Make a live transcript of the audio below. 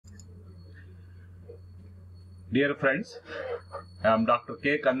Dear friends, I am Dr.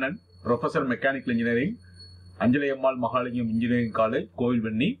 K. Kannan, Professor Mechanical Engineering, Anjalayammal Mahalingam Engineering College,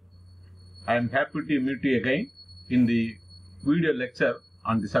 Kovilvenni. I am happy to meet you again in the video lecture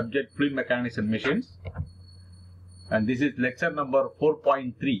on the subject Fluid Mechanics and Machines. And this is lecture number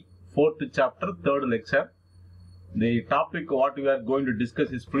 4.3, fourth chapter, third lecture. The topic what we are going to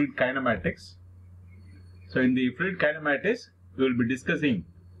discuss is Fluid Kinematics. So in the Fluid Kinematics, we will be discussing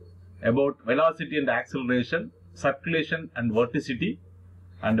about velocity and acceleration, circulation and vorticity,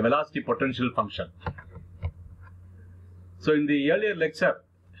 and velocity potential function. So in the earlier lecture,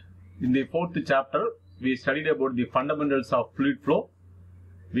 in the fourth chapter, we studied about the fundamentals of fluid flow.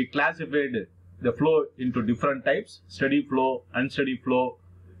 We classified the flow into different types: steady flow, unsteady flow,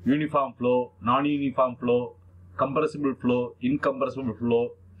 uniform flow, non-uniform flow, compressible flow, incompressible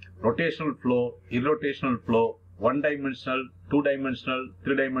flow, rotational flow, irrotational flow, one-dimensional, two-dimensional,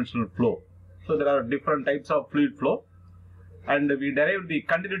 three-dimensional flow. So there are different types of fluid flow, and we derived the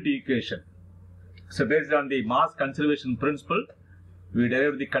continuity equation. So based on the mass conservation principle, we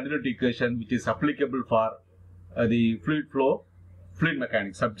derived the continuity equation which is applicable for the fluid flow, fluid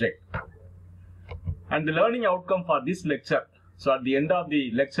mechanics subject. And the learning outcome for this lecture, so at the end of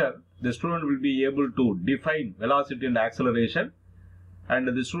the lecture, the student will be able to define velocity and acceleration, and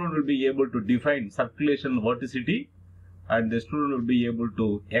the student will be able to define circulation and vorticity, and the student will be able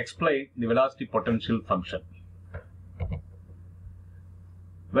to explain the velocity potential function.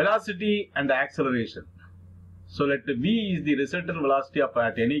 Velocity and acceleration. So let V is the resultant velocity of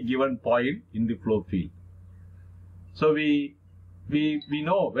at any given point in the flow field. So we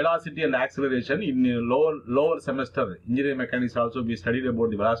know velocity and acceleration in lower semester engineering mechanics. Also we studied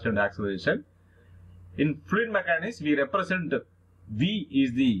about the velocity and acceleration. In fluid mechanics, we represent V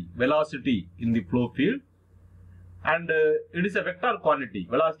is the velocity in the flow field, and it is a vector quantity.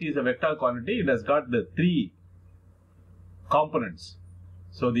 Velocity is a vector quantity. It has got the three components.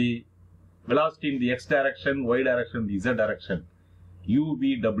 So the velocity in the x direction, y direction, the z direction, u,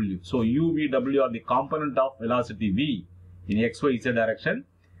 v, w. So u, v, w are the component of velocity v in x, y, z direction.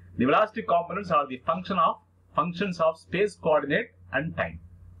 The velocity components are the functions of space coordinate and time.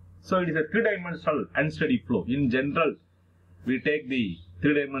 So it is a three-dimensional unsteady flow. In general, we take the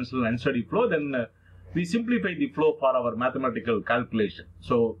three-dimensional unsteady flow, then we simplify the flow for our mathematical calculation.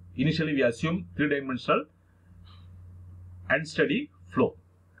 So initially we assume three-dimensional unsteady flow.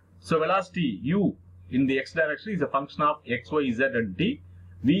 So velocity u in the x direction is a function of x, y, z and t.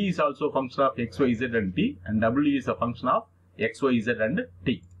 V is also a function of x, y, z and t, and w is a function of x, y, z and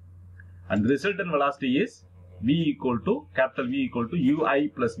t. And the resultant velocity is capital V equal to ui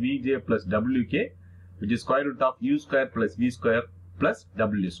plus vj plus wk, which is square root of u square plus v square plus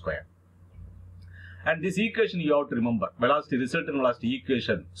w square. And this equation you have to remember. Velocity resultant velocity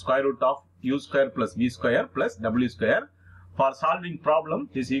equation, square root of u square plus v square plus w square. For solving problem,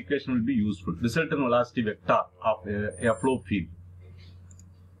 this equation will be useful. Resultant velocity vector of a flow field.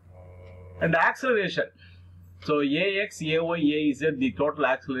 And the acceleration. So ax, ay, az, the total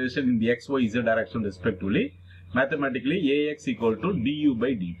acceleration in the x, y, z direction respectively. Mathematically, ax equal to du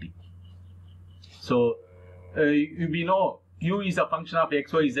by dt. So we know u is a function of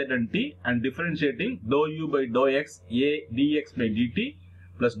x, y, z and t, and differentiating dou u by dou x a dx by dt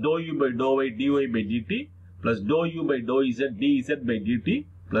plus dou u by dou y dy by dt plus dou u by dou z dz by dt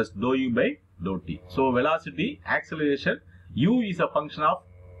plus dou u by dou t. So velocity, acceleration, u is a function of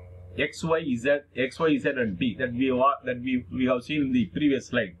x, y, z and t that we have seen in the previous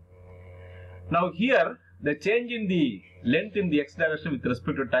slide. Now here the change in the length in the x direction with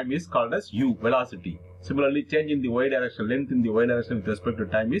respect to time is called as u, velocity. Similarly, change in the y direction, length in the y direction with respect to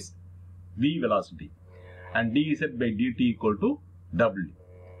time is v, velocity. And dz by dt equal to w.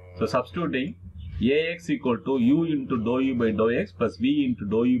 So substituting ax equal to u into dou u by dou x plus v into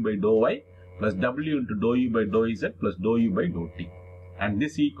dou u by dou y plus w into dou u by dou z plus dou u by dou t. And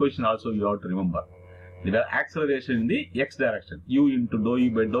this equation also you have to remember. The acceleration in the x direction, u into dou u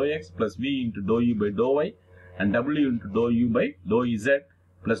by dou x plus v into dou u by dou y and w into dou u by dou z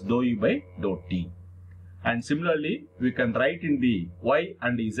plus dou u by dou t. And similarly, we can write in the y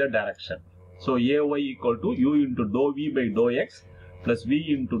and z direction. So ay equal to u into dou v by dou x plus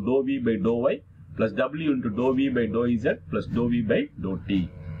v into dou v by dou y plus w into dou v by dou z plus dou v by dou t.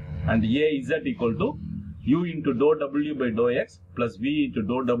 And az equal to u into dou w by dou x plus v into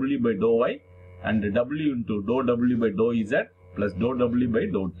dou w by dou y and w into dou w by dou z plus dou w by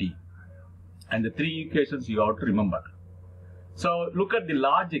dou t. And the three equations you have to remember. So look at the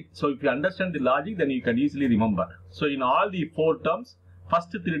logic. So if you understand the logic, then you can easily remember. So in all the four terms,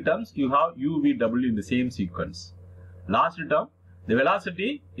 first three terms you have u, v, w in the same sequence. Last term, the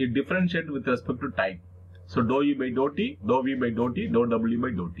velocity is differentiated with respect to time. So dou u by dou t, dou v by dou t, dou w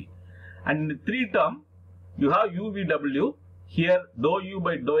by dou t. And in the three term, you have u v w. Here dou u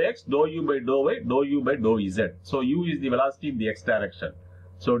by dou x, dou u by dou y, dou u by dou z. So u is the velocity in the x direction.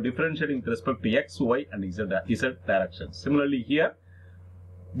 So differentiating with respect to x, y and z direction. Similarly here,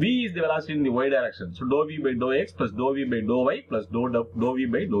 v is the velocity in the y direction. So dou v by dou x plus dou v by dou y plus dou v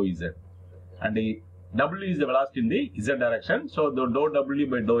by dou z. And the w is the velocity in the z direction. So the dou w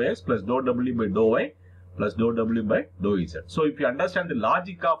by dou x plus dou w by dou y plus dou w by dou z. So if you understand the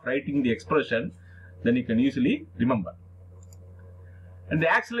logic of writing the expression, then you can easily remember. And the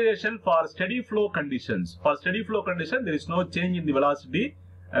acceleration for steady flow conditions. For steady flow condition, there is no change in the velocity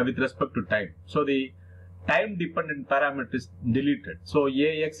with respect to time. So the time dependent parameter is deleted. So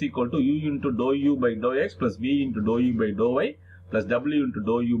ax equal to u into dou u by dou x plus v into dou u by dou y plus w into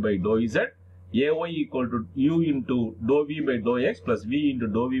dou u by dou z. Ay equal to u into dou v by dou x plus v into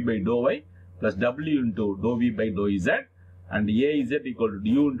dou v by dou y plus w into dou v by dou z. And az equal to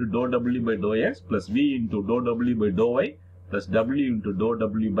u into dou w by dou x plus v into dou w by dou y plus w into dou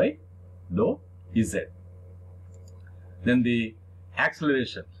w by dou z. Then the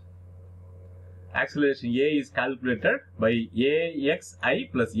acceleration. Acceleration A is calculated by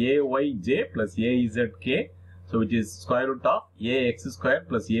axi plus ayj plus azk. So which is square root of ax square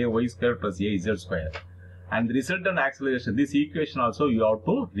plus ay square plus az square. And the resultant acceleration, this equation also you have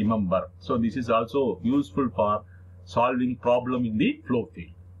to remember. So this is also useful for solving problem in the flow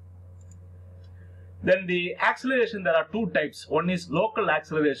field. Then the acceleration, there are two types. One is local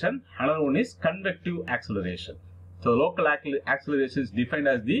acceleration, another one is convective acceleration. So local acceleration is defined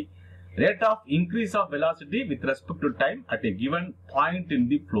as the rate of increase of velocity with respect to time at a given point in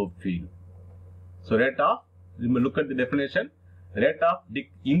the flow field. So rate of, look at the definition, rate of the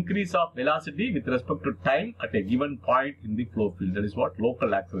increase of velocity with respect to time at a given point in the flow field. That is what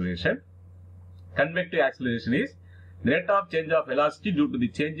local acceleration. Convective acceleration is the rate of change of velocity due to the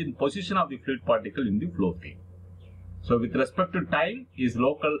change in position of the fluid particle in the flow field. So with respect to time is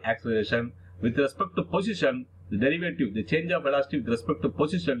local acceleration. With respect to position, the derivative, the change of velocity with respect to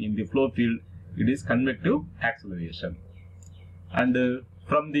position in the flow field, it is convective acceleration. And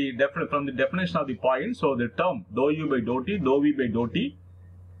from the definition of the point, so the term dou u by dou t, dou v by dou t,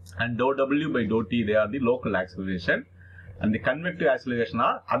 and dou w by dou t, they are the local acceleration. And the convective acceleration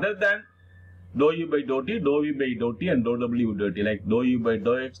are other than dou u by dou t, dou v by dou t, and dou w by dou t, like dou u by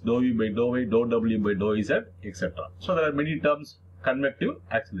dou x, dou v by dou y, dou w by dou z, etc. So there are many terms convective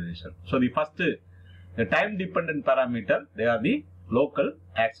acceleration. So the first, the time dependent parameter, they are the local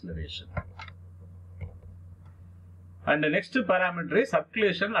acceleration. And the next parameter is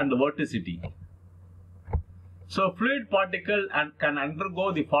circulation and vorticity. So fluid particle can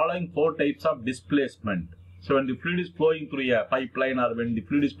undergo the following four types of displacement. So when the fluid is flowing through a pipeline or when the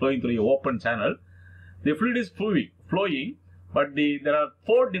fluid is flowing through an open channel, the fluid is flowing, but there are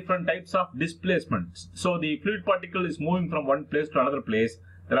four different types of displacements. So the fluid particle is moving from one place to another place.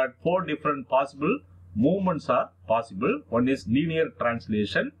 There are four different possible movements are possible. One is linear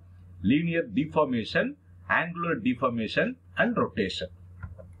translation, linear deformation, angular deformation, and rotation.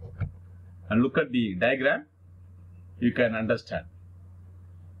 And look at the diagram, you can understand.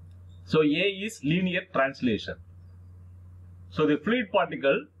 So A is linear translation. So the fluid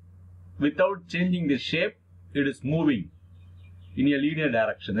particle, without changing the shape, it is moving in a linear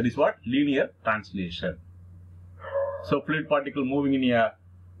direction. That is what? Linear translation. So fluid particle moving in a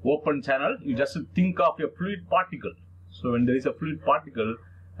open channel, you just think of a fluid particle. So when there is a fluid particle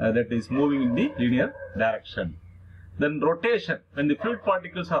that is moving in the linear direction. Then rotation, when the fluid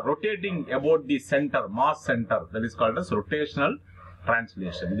particles are rotating about the center, mass center, that is called as rotational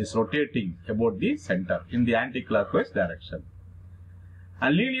translation. It is rotating about the center in the anti-clockwise direction.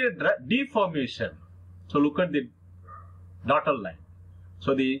 And linear deformation. So look at the dotted line.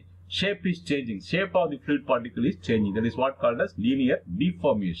 So the shape is changing. Shape of the fluid particle is changing. That is what called as linear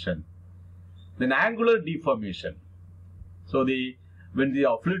deformation. Then angular deformation. So when the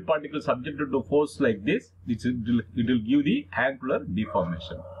fluid particle is subjected to force like this, it will give the angular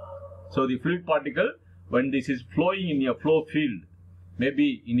deformation. So the fluid particle, when this is flowing in a flow field,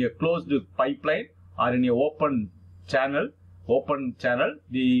 maybe in a closed pipeline or in a open channel,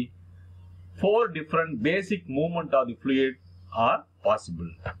 the four different basic movement of the fluid are possible.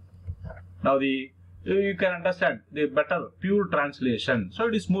 Now you can understand the better pure translation. So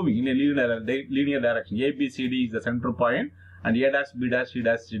it is moving in a linear direction. A, B, C, D is the center point, and A dash, B dash, C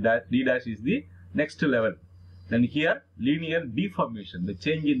dash, D dash is the next level. Then here linear deformation, the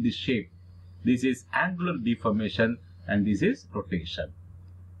change in the shape. This is angular deformation and this is rotation.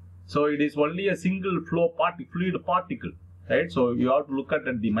 So it is only a single fluid particle, right? So you have to look at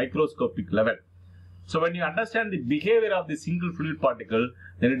the microscopic level. So when you understand the behavior of the single fluid particle,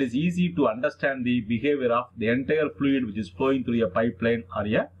 then it is easy to understand the behavior of the entire fluid which is flowing through a pipeline or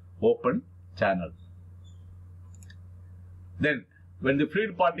a open channel. Then when the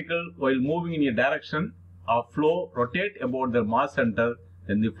fluid particle while moving in a direction of flow rotate about their mass center,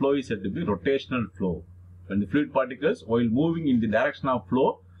 then the flow is said to be rotational flow. When the fluid particles while moving in the direction of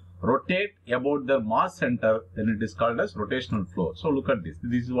flow rotate about their mass center, then it is called as rotational flow. So look at this.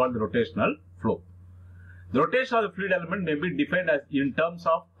 This is what the rotational flow. The rotation of the fluid element may be defined as in terms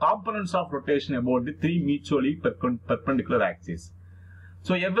of components of rotation about the three mutually perpendicular axes.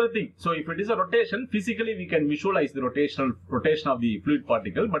 So everything. So if it is a rotation, physically we can visualize the rotation of the fluid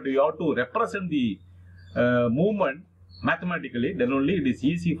particle, but we have to represent the movement mathematically. Then only it is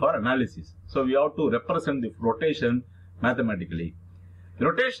easy for analysis. So we have to represent the rotation mathematically. The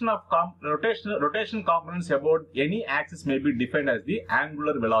rotation components about any axis may be defined as the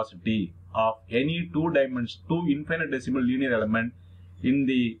angular velocity of any two infinitesimal linear element in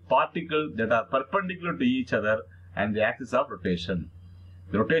the particle that are perpendicular to each other and the axis of rotation.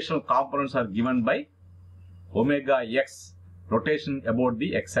 The rotational components are given by omega x, rotation about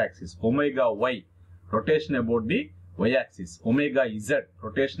the x-axis, omega y, rotation about the y-axis, omega z,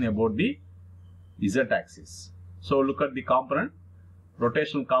 rotation about the z-axis. So look at the component.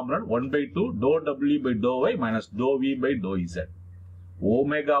 Rotational component 1 by 2 dou w by dou y minus dou v by dou z.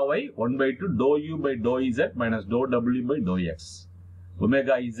 Omega y 1 by 2 dou u by dou z minus dou w by dou x.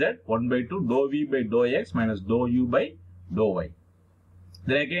 Omega z 1 by 2 dou v by dou x minus dou u by dou y.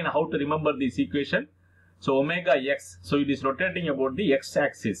 Then again, how to remember this equation? So omega x, so it is rotating about the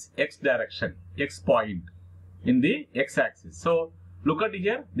x-axis, x direction, x point in the x-axis. So look at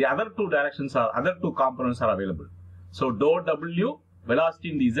here, the other two components are available. So dou w,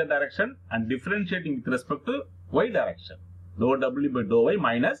 velocity in the z direction, and differentiating with respect to y direction. Dou w by dou y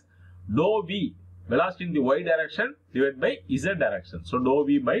minus dou v, velocity in the y direction divided by z direction. So dou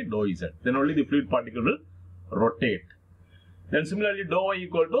v by dou z. Then only the fluid particle will rotate. Then similarly dou y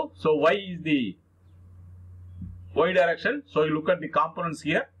equal to, so y is the y direction. So you look at the components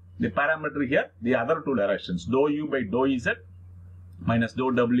here, the parameter here, the other two directions. Dou u by dou z minus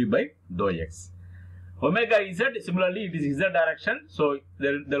dou w by dou x. Omega z, similarly it is z direction. So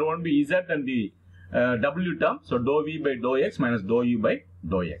there won't be z and the w term. So dou v by dou x minus dou u by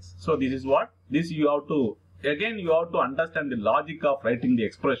dou x. So this is what, this you have to, again you have to understand the logic of writing the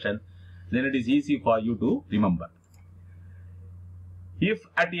expression. Then it is easy for you to remember. If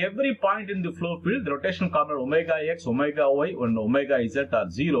at every point in the flow field, the rotational component omega x, omega y and omega z are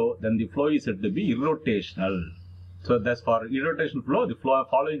 0, then the flow is said to be irrotational. So thus for irrotational flow, the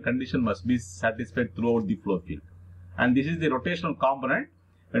following condition must be satisfied throughout the flow field. And this is the rotational component.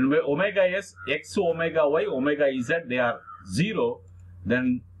 When omega s, x, omega y, omega z, they are 0,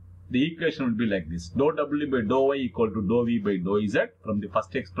 then the equation will be like this. Dou w by dou y equal to dou v by dou z from the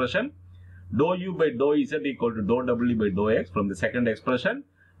first expression. Dou u by dou z equal to dou w by dou x from the second expression,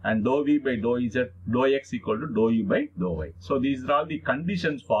 and dou v by dou z, dou x equal to dou u by dou y. So these are all the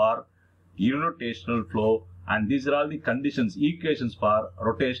conditions for irrotational flow, and these are all the conditions, equations for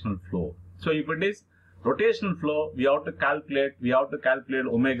rotational flow. So if it is rotational flow, we have to calculate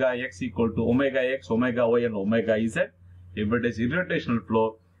omega x equal to omega x, omega y and omega z. If it is irrotational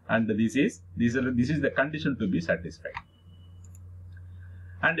flow, and this is the condition to be satisfied.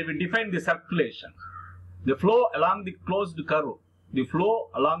 And we define the circulation. The flow along the closed curve. The flow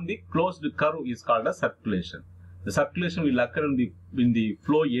along the closed curve is called as circulation. The circulation will occur in the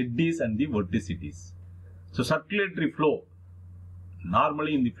flow eddies and the vorticities. So circulatory flow,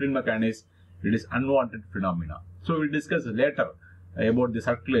 normally in the fluid mechanics, it is unwanted phenomena. So we will discuss later about the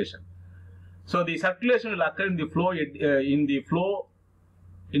circulation. So the circulation will occur in the flow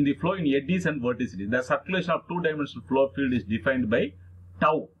in eddies and vorticities. The circulation of two-dimensional flow field is defined by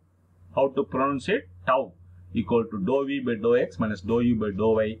tau. How to pronounce it? Tau equal to dou v by dou x minus dou u by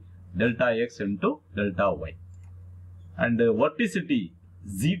dou y delta x into delta y. And vorticity,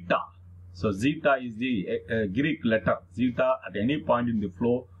 zeta. So zeta is the Greek letter. Zeta at any point in the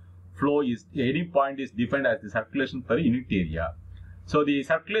flow is, any point is defined as the circulation per unit area. So the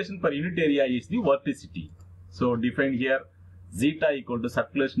circulation per unit area is the vorticity. So defined here, zeta equal to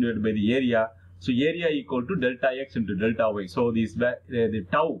circulation divided by the area. So area equal to delta x into delta y. So this the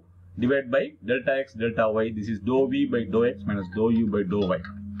tau divided by delta x delta y. This is dou v by dou x minus dou u by dou y.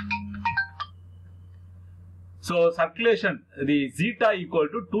 So circulation, the zeta equal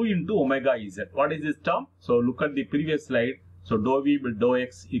to 2 into omega z. What is this term? So look at the previous slide. So dou v by dou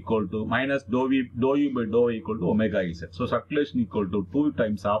x equal to minus dou u by dou y equal to omega z. So circulation equal to 2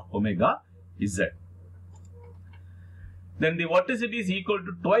 times of omega z. then the vorticity is equal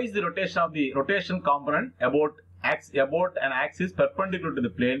to twice the rotation of the rotation component about an axis perpendicular to the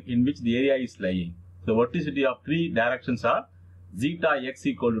plane in which the area is lying. The vorticity of three directions are zeta x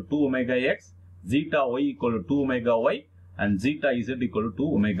equal to 2 omega x, zeta y equal to 2 omega y, and zeta z equal to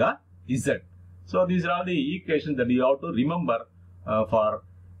 2 omega z. So these are all the equations that you have to remember for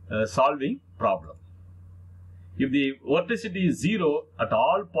solving problem. If the vorticity is 0 at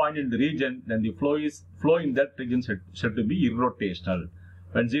all points in the region, then the flow in that region should to be irrotational.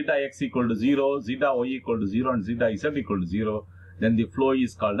 When zeta x equal to 0, zeta y equal to 0, and zeta z equal to 0, then the flow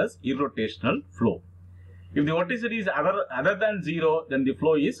is called as irrotational flow. If the vorticity is other than 0, then the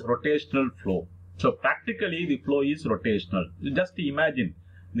flow is rotational flow. So practically the flow is rotational. Just imagine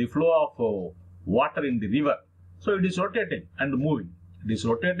the flow of water in the river. So it is rotating and moving. It is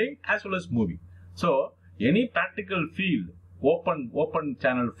rotating as well as moving. So any practical field, open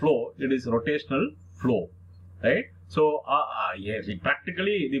channel flow, it is rotational flow, right? So yes,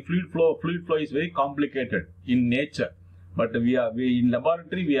 practically the fluid flow is very complicated in nature, but we in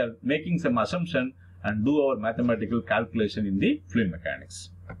laboratory we are making some assumption and do our mathematical calculation in the fluid mechanics.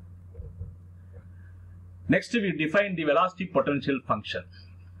 Next, we define the velocity potential function.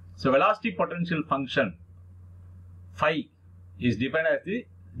 So velocity potential function phi is defined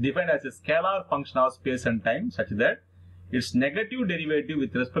as a scalar function of space and time such that its negative derivative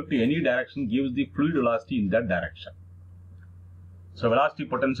with respect to any direction gives the fluid velocity in that direction. So velocity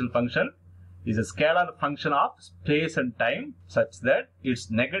potential function is a scalar function of space and time such that its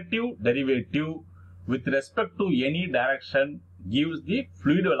negative derivative with respect to any direction gives the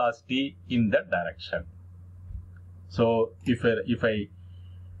fluid velocity in that direction. So if I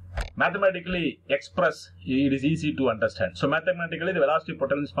mathematically express, it is easy to understand. So mathematically the velocity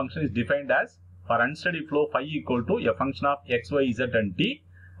potential function is defined as for unsteady flow phi equal to a function of x, y, z and t.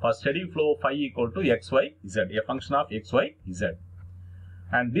 For steady flow phi equal to x, y, z, a function of x, y, z.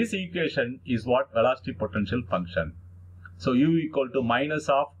 And this equation is what velocity potential function. So u equal to minus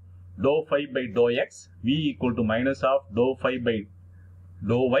of dou phi by dou x, v equal to minus of dou phi by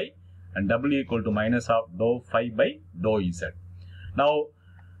dou y, and w equal to minus of dou phi by dou z. Now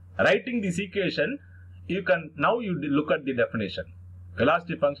writing this equation, you look at the definition.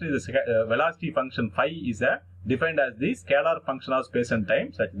 Velocity function is velocity function phi is defined as the scalar function of space and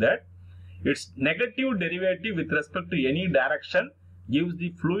time such that its negative derivative with respect to any direction gives the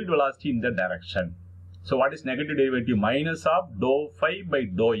fluid velocity in that direction. So what is negative derivative? Minus of dou phi by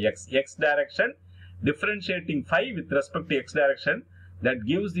dou x, x direction, differentiating phi with respect to x direction, that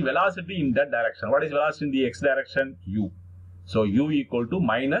gives the velocity in that direction. What is velocity in the x direction? U. So u equal to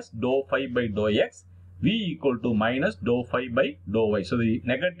minus dou phi by dou x, v equal to minus dou phi by dou y. So the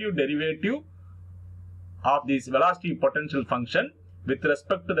negative derivative of this velocity potential function with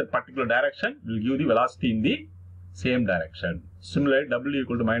respect to that particular direction will give the velocity in the same direction. Similarly, w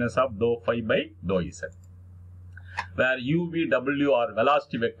equal to minus of dou phi by dou z, where u, v, w are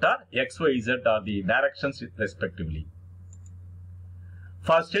velocity vector, x, y, z are the directions respectively.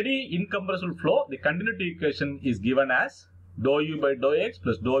 For steady incompressible flow, the continuity equation is given as dou u by dou x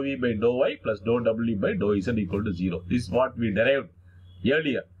plus dou v by dou y plus dou w by dou z equal to 0. This is what we derived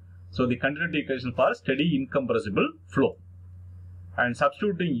earlier. So the continuity equation for steady incompressible flow. And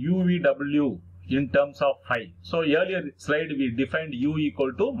substituting u, v, w in terms of phi. So earlier slide we defined u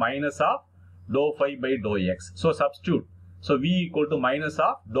equal to minus of dou phi by dou x. So substitute. So v equal to minus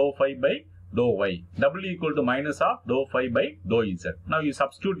of dou phi by dou y. W equal to minus of dou phi by dou z. Now you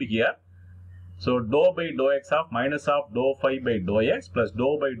substitute here. So dou by dou x of minus of dou phi by dou x plus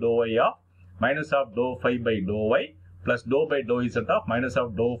dou by dou y of minus of dou phi by dou y plus dou by dou z of minus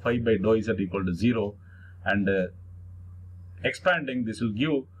of dou phi by dou z equal to 0. And expanding, this will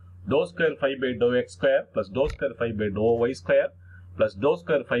give dou square phi by dou x square plus dou square phi by dou y square plus dou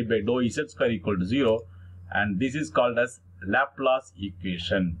square phi by dou z square equal to 0. And this is called as Laplace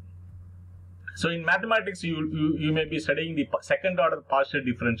equation. So in mathematics, you may be studying the second order partial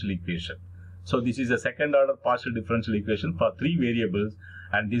differential equation. So this is a second order partial differential equation for three variables,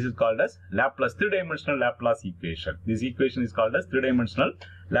 and this is called as Laplace, three-dimensional Laplace equation. This equation is called as three-dimensional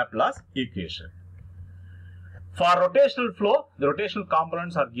Laplace equation. For rotational flow, the rotational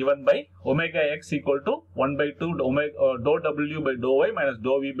components are given by omega x equal to 1 by 2 dou w by dou y minus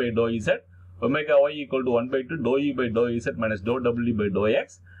dou v by dou z, omega y equal to 1 by 2 dou u by dou z minus dou w by dou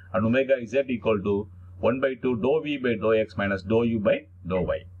x, and omega z equal to 1 by 2 dou v by dou x minus dou u by dou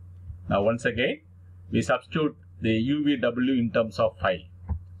y. Now once again, we substitute the u, v, w in terms of phi.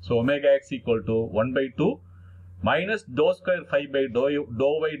 So omega x equal to 1 by 2 minus dou square phi by dou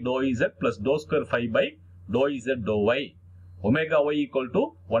y dou z plus dou square phi by dou z dou y. omega y equal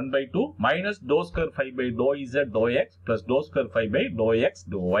to 1 by 2 minus dou square phi by dou z dou x plus dou square phi by dou x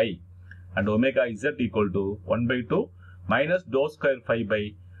dou y. And omega z equal to 1 by 2 minus dou square phi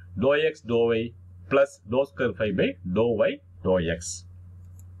by dou x dou y plus dou square phi by dou y dou x.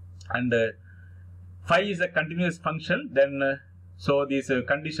 And phi is a continuous function, then so these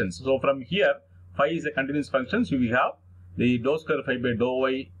conditions. So from here, phi is a continuous function, so we have the dou square phi by dou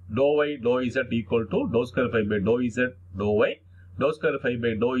y dou z equal to dou square phi by dou z dou y, dou square phi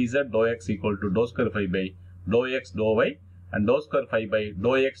by dou z dou x equal to dou square phi by dou x dou y, and dou square phi by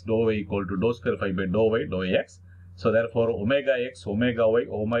dou x dou y equal to dou square phi by dou y dou x. So therefore omega x, omega y,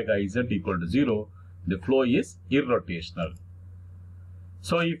 omega z equal to 0. The flow is irrotational.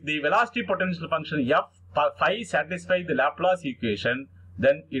 So if the velocity potential function f phi satisfies the Laplace equation,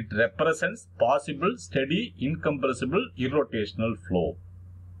 then it represents possible steady incompressible irrotational flow.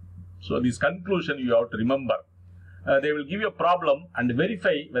 So this conclusion you have to remember. They will give you a problem and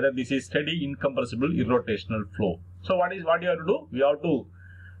verify whether this is steady incompressible irrotational flow. So what you have to do? We have to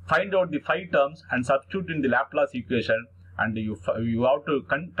find out the phi terms and substitute in the Laplace equation, and you have to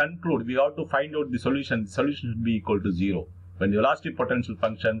conclude. We have to find out the solution. The solution should be equal to 0. When the velocity potential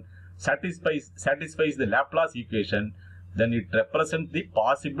function satisfies the Laplace equation, then it represents the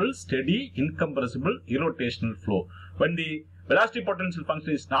possible steady incompressible irrotational flow. When the velocity potential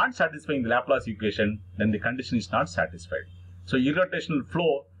function is not satisfying the Laplace equation, then the condition is not satisfied. So irrotational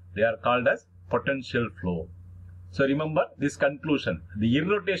flow, they are called as potential flow. So remember this conclusion. The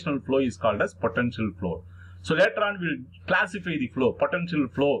irrotational flow is called as potential flow. So later on we will classify the flow, potential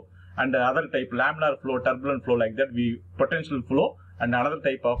flow, and the other type, laminar flow, turbulent flow, like that, potential flow and another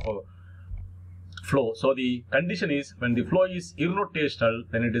type of flow. So the condition is when the flow is irrotational,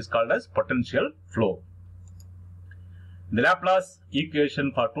 then it is called as potential flow. The Laplace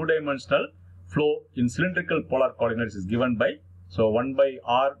equation for two-dimensional flow in cylindrical polar coordinates is given by, so 1 by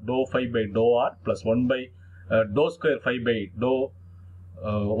r dou phi by dou r plus 1 by dou square phi by dou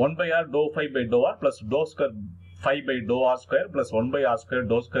 1 by r dou phi by dou r plus dou square phi by dou r square plus 1 by r square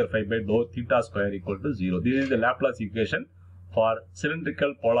dou square phi by dou theta square equal to 0. This is the Laplace equation for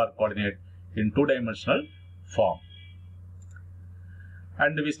cylindrical polar coordinate in two-dimensional form.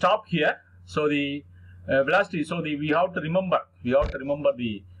 And we stop here. So the velocity. So we have to remember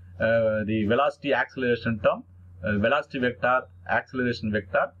the velocity acceleration term, velocity vector, acceleration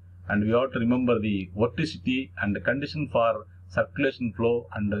vector, and we have to remember the vorticity and the condition for circulation flow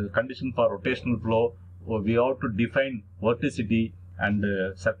and the condition for rotational flow. We have to define vorticity and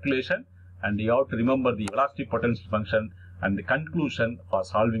circulation, and you have to remember the velocity potential function and the conclusion for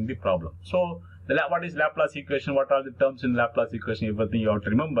solving the problem. So what is Laplace equation? What are the terms in Laplace equation? Everything you have to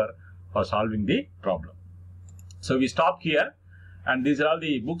remember for solving the problem. So we stop here, and these are all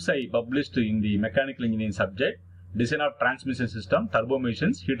the books I published in the mechanical engineering subject: design of transmission system, turbo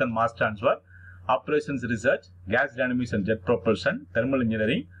machines, heat and mass transfer, operations research, gas dynamics and jet propulsion, thermal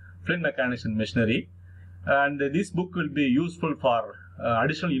engineering, fluid mechanics and machinery. And this book will be useful for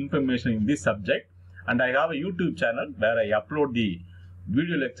additional information in this subject. And I have a YouTube channel where I upload the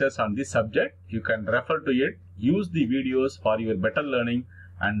video lectures on this subject. You can refer to it, use the videos for your better learning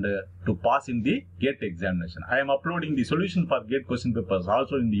and to pass in the GATE examination. I am uploading the solution for GATE question papers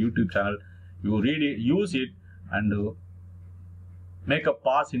also in the YouTube channel. You read it, use it, and make a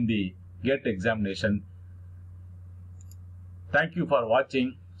pass in the GATE examination. Thank you for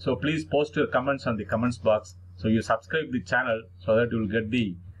watching. So please post your comments on the comments box. So you subscribe the channel so that you will get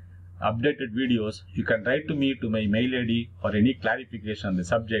the updated videos. You can write to me to my mail ID for any clarification on the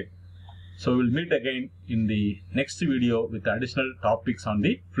subject. So we'll meet again in the next video with additional topics on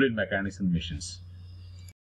the fluid mechanics and machines.